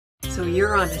So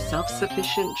you're on a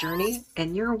self-sufficient journey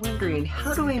and you're wondering,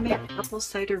 how do I make apple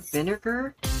cider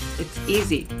vinegar? It's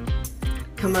easy.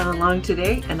 Come on along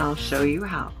today and I'll show you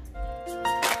how.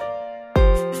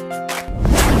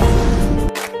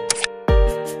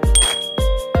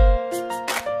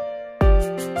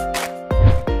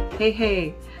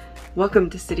 Hey, welcome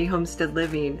to City Homestead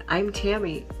Living. I'm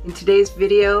Tammy. In today's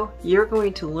video, you're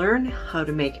going to learn how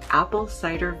to make apple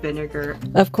cider vinegar.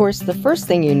 Of course, the first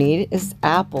thing you need is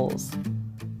apples.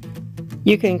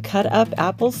 You can cut up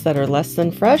apples that are less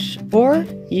than fresh or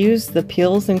use the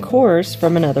peels and cores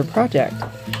from another project.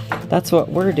 That's what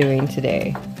we're doing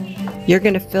today. You're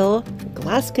going to fill a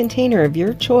glass container of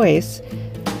your choice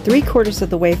 3/4 of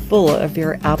the way full of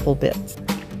your apple bits.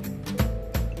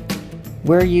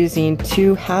 We're using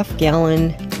 2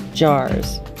 half-gallon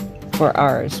jars for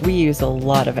ours. We use a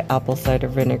lot of apple cider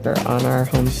vinegar on our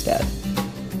homestead.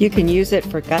 You can use it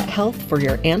for gut health for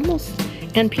your animals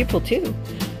and people too.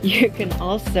 You can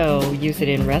also use it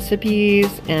in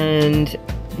recipes, and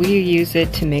we use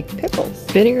it to make pickles.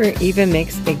 Vinegar even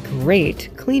makes a great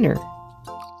cleaner.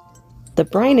 The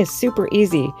brine is super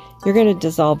easy. You're going to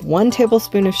dissolve 1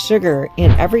 tablespoon of sugar in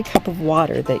every cup of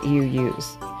water that you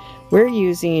use. We're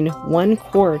using 1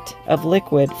 quart of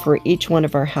liquid for each one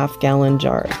of our half-gallon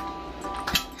jars.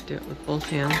 Do it with both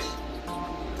hands,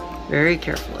 very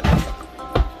carefully.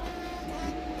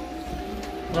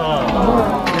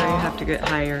 Now you have to get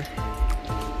higher.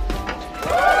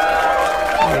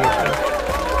 There you go.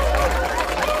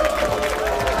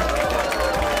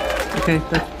 Okay,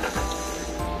 that's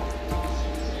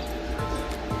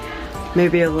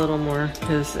maybe a little more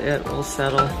because it will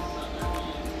settle.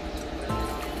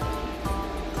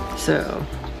 So,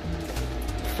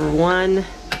 for 1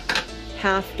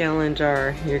 half-gallon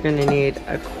jar, you're going to need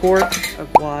 1 quart of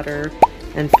water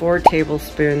and 4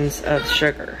 tablespoons of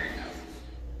sugar.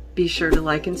 Be sure to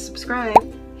like and subscribe,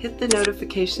 hit the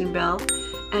notification bell,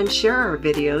 and share our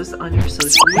videos on your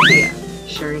social media.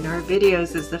 Sharing our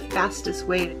videos is the fastest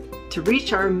way to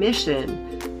reach our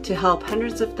mission to help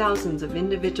hundreds of thousands of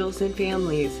individuals and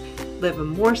families live a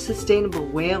more sustainable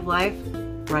way of life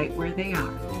right where they are.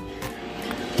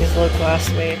 These little glass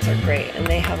weights are great, and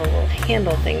they have a little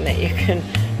handle thing that you can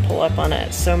pull up on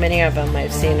it. So many of them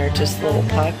I've seen are just little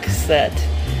pucks that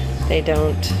they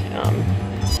don't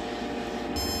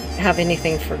have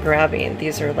anything for grabbing.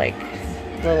 These are like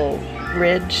little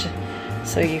ridge,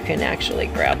 so you can actually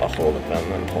grab a hold of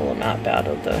them and pull them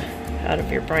out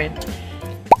of your brine.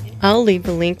 I'll leave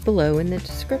a link below in the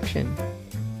description.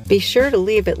 Be sure to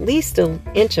leave at least 1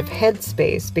 inch of head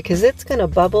space because it's going to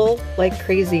bubble like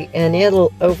crazy and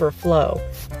it'll overflow.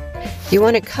 You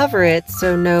want to cover it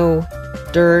so no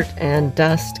dirt and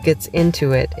dust gets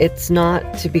into it. It's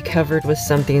not to be covered with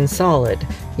something solid.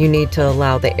 You need to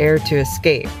allow the air to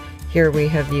escape. Here we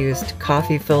have used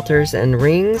coffee filters and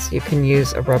rings. You can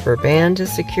use a rubber band to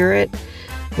secure it.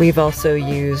 We've also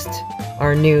used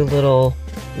our new little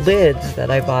lids that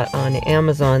I bought on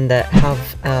Amazon that have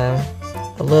a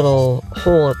little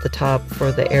hole at the top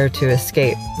for the air to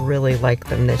escape. Really like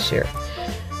them this year.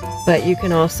 But you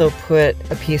can also put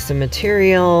a piece of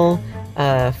material,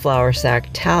 a flour sack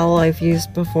towel I've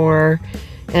used before,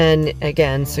 and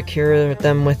again secure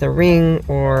them with a ring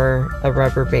or a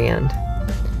rubber band.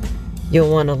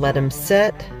 You'll want to let them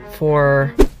sit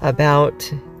for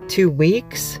about 2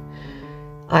 weeks.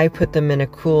 I put them in a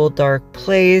cool, dark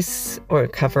place or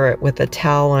cover it with a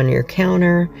towel on your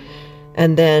counter,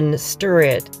 and then stir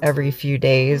it every few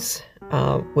days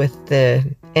with the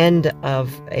end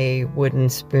of a wooden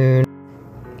spoon.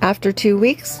 After 2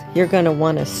 weeks, you're going to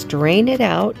want to strain it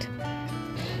out,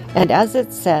 and as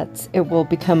it sets, it will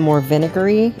become more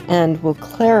vinegary and will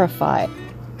clarify.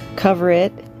 Cover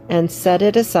it and set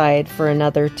it aside for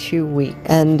another 2 weeks,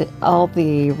 and all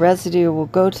the residue will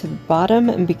go to the bottom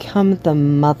and become the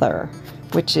mother,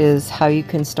 which is how you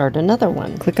can start another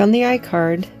one. Click on the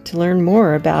iCard to learn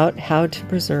more about how to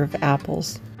preserve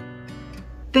apples.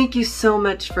 Thank you so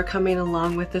much for coming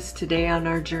along with us today on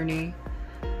our journey.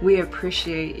 We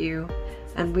appreciate you,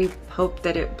 and we hope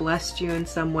that it blessed you in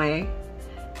some way.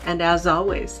 And as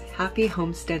always, happy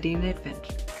homesteading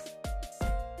adventure.